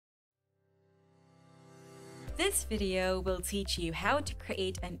This video will teach you how to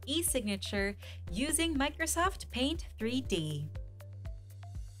create an e-signature using Microsoft Paint 3D.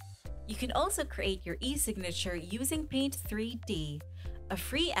 You can also create your e-signature using Paint 3D, a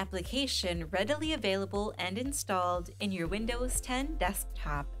free application readily available and installed in your Windows 10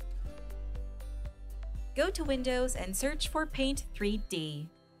 desktop. Go to Windows and search for Paint 3D.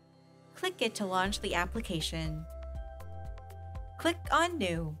 Click it to launch the application. Click on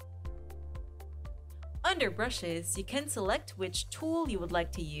New. Under Brushes, you can select which tool you would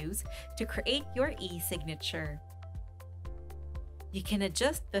like to use to create your e-signature. You can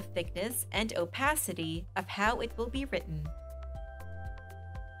adjust the thickness and opacity of how it will be written.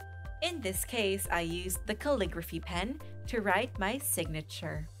 In this case, I used the calligraphy pen to write my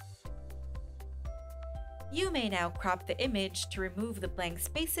signature. You may now crop the image to remove the blank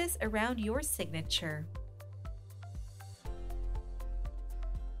spaces around your signature.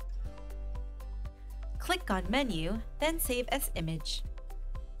 Click on Menu, then Save as Image.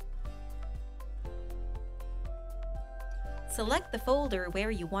 Select the folder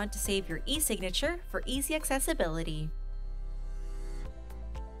where you want to save your e-signature for easy accessibility.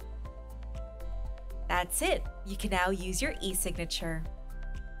 That's it! You can now use your e-signature.